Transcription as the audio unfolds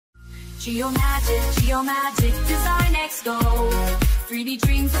Geomagic, design XGO. 3D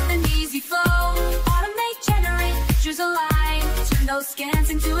dreams with an easy flow. Automate, generate, pictures align. Turn those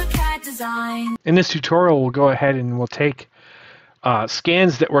scans into a CAD design. In this tutorial, we'll go ahead and we'll take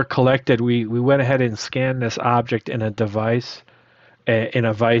scans that were collected. We went ahead and scanned this object in a device, in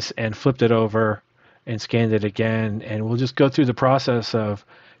a vise, and flipped it over and scanned it again. And we'll just go through the process of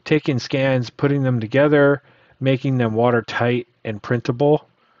taking scans, putting them together, making them watertight and printable,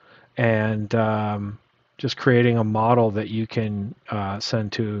 and just creating a model that you can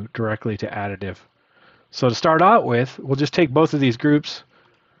send directly to additive. So to start out with, we'll just take both of these groups,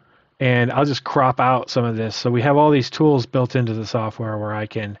 and I'll just crop out some of this. So we have all these tools built into the software where I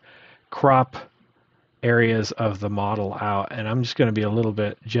can crop areas of the model out, and I'm just going to be a little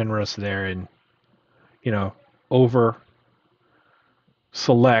bit generous there and, over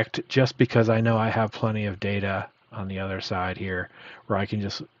select, just because I know I have plenty of data on the other side here where I can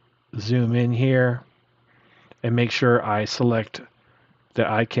just zoom in here and make sure I select that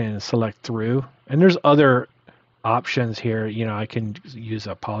I can select through. And there's other options here. I can use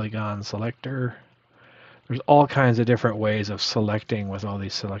a polygon selector. There's all kinds of different ways of selecting with all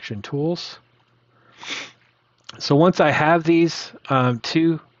these selection tools. So once I have these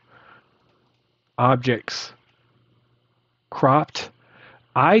two objects cropped,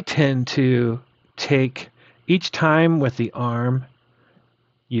 I tend to take each time with the arm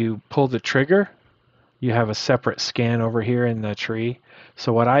you pull the trigger, you have a separate scan over here in the tree.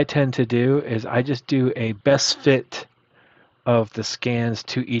 So what I tend to do is I just do a best fit of the scans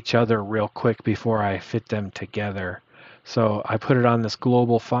to each other real quick before I fit them together. So I put it on this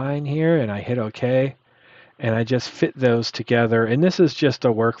global fine here and I hit OK, and I just fit those together. And this is just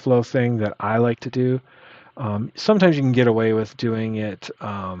a workflow thing that I like to do. Sometimes you can get away with doing it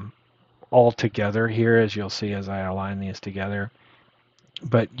all together here, as you'll see as I align these together.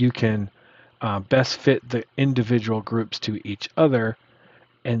 But you can best fit the individual groups to each other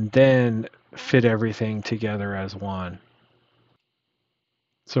and then fit everything together as one.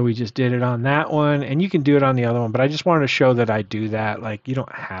 So we just did it on that one, and you can do it on the other one, but I just wanted to show that I do that. Like, you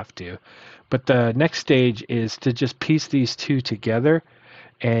don't have to. But the next stage is to just piece these two together,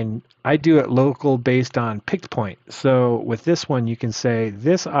 and I do it local based on picked point. So with this one, you can say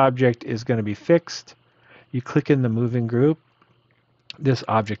this object is going to be fixed. You click in the moving group. This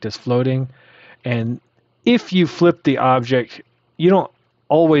object is floating. And if you flip the object, you don't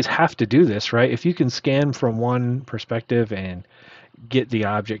always have to do this, right? If you can scan from one perspective and get the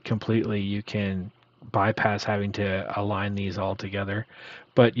object completely, you can bypass having to align these all together.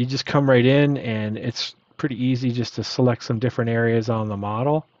 But you just come right in, and it's pretty easy just to select some different areas on the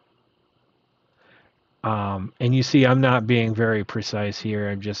model. And you see I'm not being very precise here.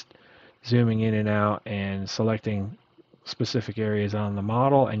 I'm just zooming in and out and selecting specific areas on the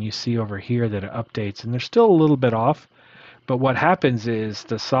model, and you see over here that it updates, and they're still a little bit off. But what happens is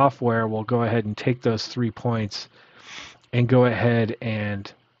the software will go ahead and take those 3 points and go ahead and,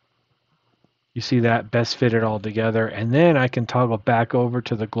 you see that, best fit it all together. And then I can toggle back over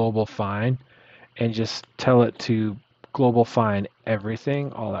to the global fine and just tell it to global fine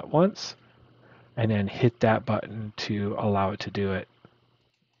everything all at once, and then hit that button to allow it to do it.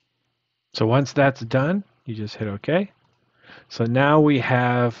 So once that's done, you just hit OK. So now we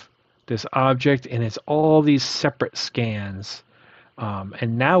have this object, and it's all these separate scans.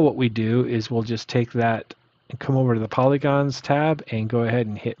 And now what we do is we'll just take that and come over to the polygons tab and go ahead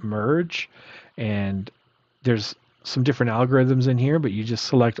and hit merge. And there's some different algorithms in here, but you just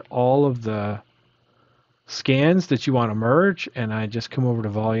select all of the scans that you want to merge, and I just come over to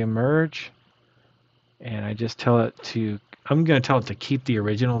volume merge, and I just tell it to, I'm going to tell it to keep the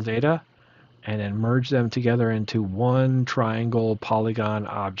original data and then merge them together into one triangle polygon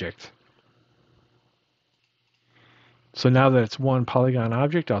object. So now that it's one polygon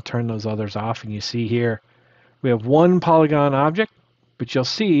object, I'll turn those others off, and you see here we have one polygon object, but you'll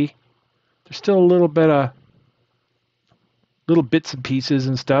see there's still a little bit of little bits and pieces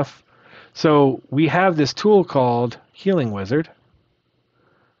and stuff. So we have this tool called Healing Wizard,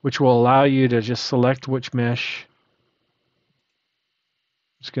 which will allow you to just select which mesh.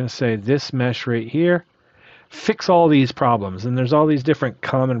 I'm just going to say this mesh right here, fix all these problems. And there's all these different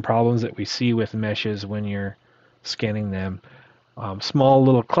common problems that we see with meshes when you're scanning them. Small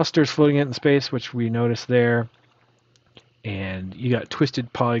little clusters floating in space, which we noticed there. And you got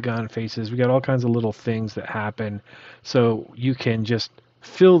twisted polygon faces. We got all kinds of little things that happen. So you can just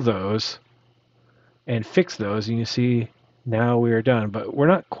fill those and fix those. And you see now we are done. But we're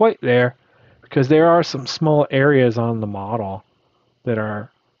not quite there, because there are some small areas on the model that are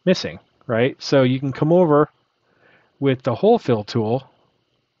missing, right? So you can come over with the hole fill tool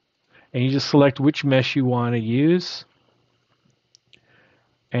and you just select which mesh you want to use.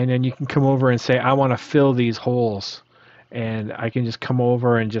 And then you can come over and say, I want to fill these holes. And I can just come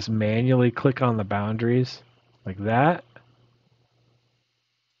over and just manually click on the boundaries like that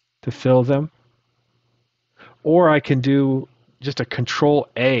to fill them. Or I can do just a Control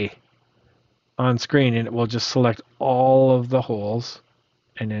A on screen and it will just select all of the holes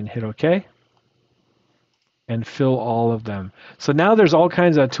and then hit OK and fill all of them. So now there's all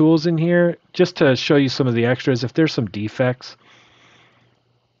kinds of tools in here just to show you some of the extras. If there's some defects,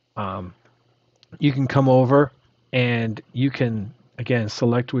 you can come over and you can, again,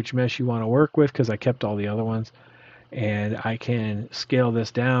 select which mesh you want to work with, because I kept all the other ones. And I can scale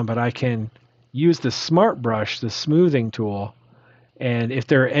this down, but I can use the Smart Brush, the smoothing tool. And if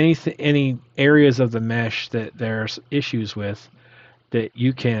there are any areas of the mesh that there's issues with, that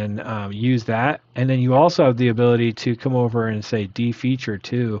you can use that. And then you also have the ability to come over and say defeature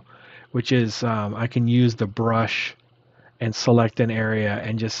too, which is I can use the brush and select an area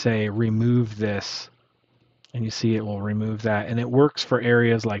and just say remove this, and you see it will remove that. And it works for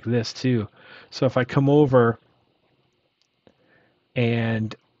areas like this too. So if I come over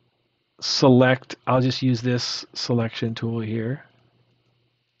and select, I'll just use this selection tool here.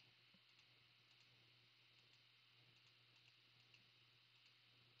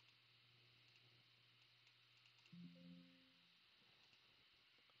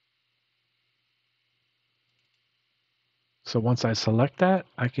 So once I select that,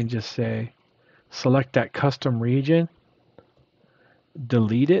 I can just say, select that custom region,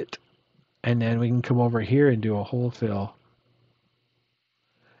 delete it, and then we can come over here and do a hole fill.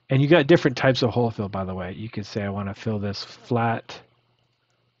 And you got different types of hole fill, by the way. You could say I want to fill this flat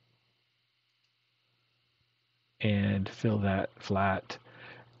and fill that flat.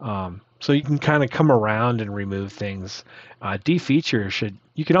 So you can kind of come around and remove things. Defeature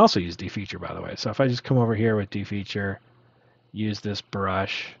you can also use defeature, by the way. So if I just come over here with defeature, use this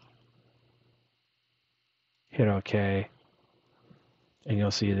brush, hit OK, and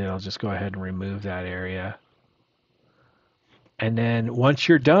you'll see that I'll just go ahead and remove that area. And then once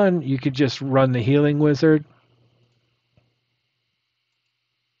you're done, you could just run the healing wizard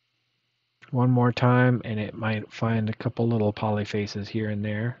one more time, and it might find a couple little polyfaces here and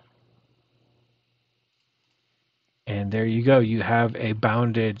there. And there you go. You have a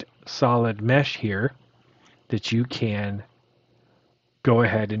bounded solid mesh here that you can go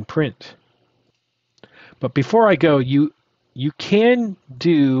ahead and print. But before I go, you can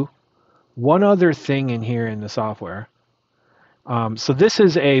do one other thing in here in the software. So this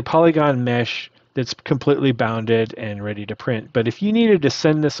is a polygon mesh that's completely bounded and ready to print. But if you needed to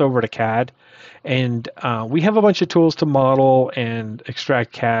send this over to CAD, and we have a bunch of tools to model and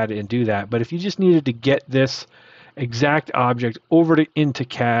extract CAD and do that. But if you just needed to get this exact object over into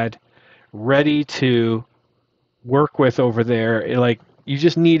CAD, ready to work with over there, like you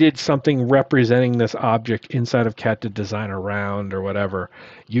just needed something representing this object inside of CAD to design around or whatever,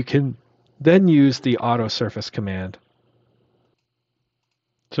 you can then use the Autosurface command.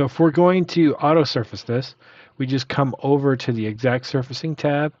 So if we're going to Autosurface this, we just come over to the Exact Surfacing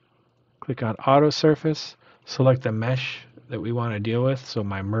tab, click on Autosurface, select the mesh that we want to deal with, so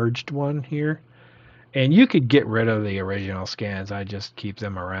my merged one here. And you could get rid of the original scans. I just keep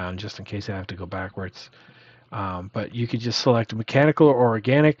them around just in case I have to go backwards. But you could just select mechanical or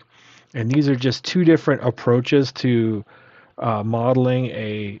organic. And these are just two different approaches to modeling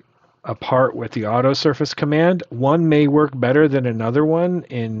a part with the Autosurface command. One may work better than another one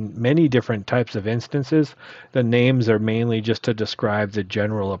in many different types of instances. The names are mainly just to describe the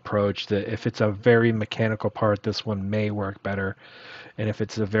general approach, that if it's a very mechanical part, this one may work better. And if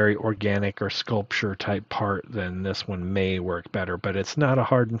it's a very organic or sculpture type part, then this one may work better. But it's not a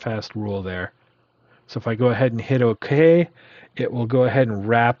hard and fast rule there. So if I go ahead and hit OK, it will go ahead and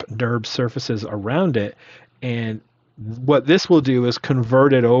wrap NURB surfaces around it. And what this will do is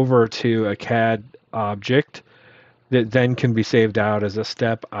convert it over to a CAD object that then can be saved out as a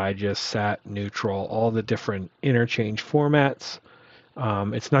step. I just sat neutral, all the different interchange formats.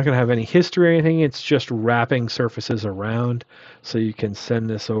 It's not going to have any history or anything. It's just wrapping surfaces around, so you can send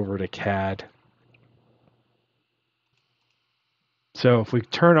this over to CAD. So if we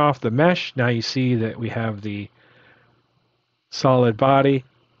turn off the mesh, now you see that we have the solid body,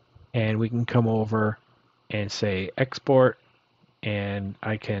 and we can come over and say export, and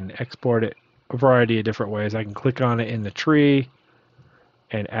I can export it a variety of different ways. I can click on it in the tree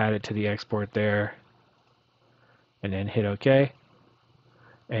and add it to the export there, and then hit OK.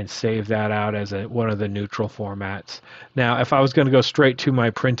 and save that out as one of the neutral formats. Now, if I was going to go straight to my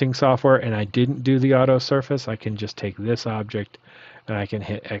printing software and I didn't do the Autosurface, I can just take this object and I can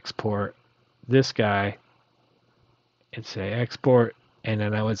hit export this guy and say export, and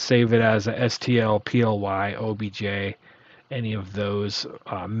then I would save it as a STL, PLY, OBJ, any of those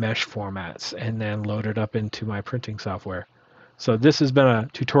mesh formats, and then load it up into my printing software. So this has been a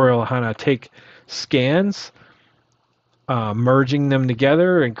tutorial on how to take scans, merging them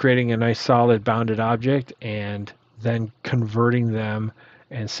together and creating a nice solid bounded object, and then converting them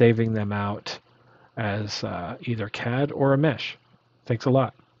and saving them out as either CAD or a mesh. Thanks a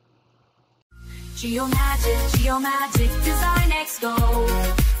lot. Geomagic, design XGO.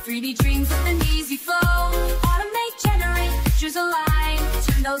 3D dreams with an easy flow. Automate, generate, pictures align.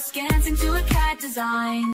 Turn those scans into a CAD design.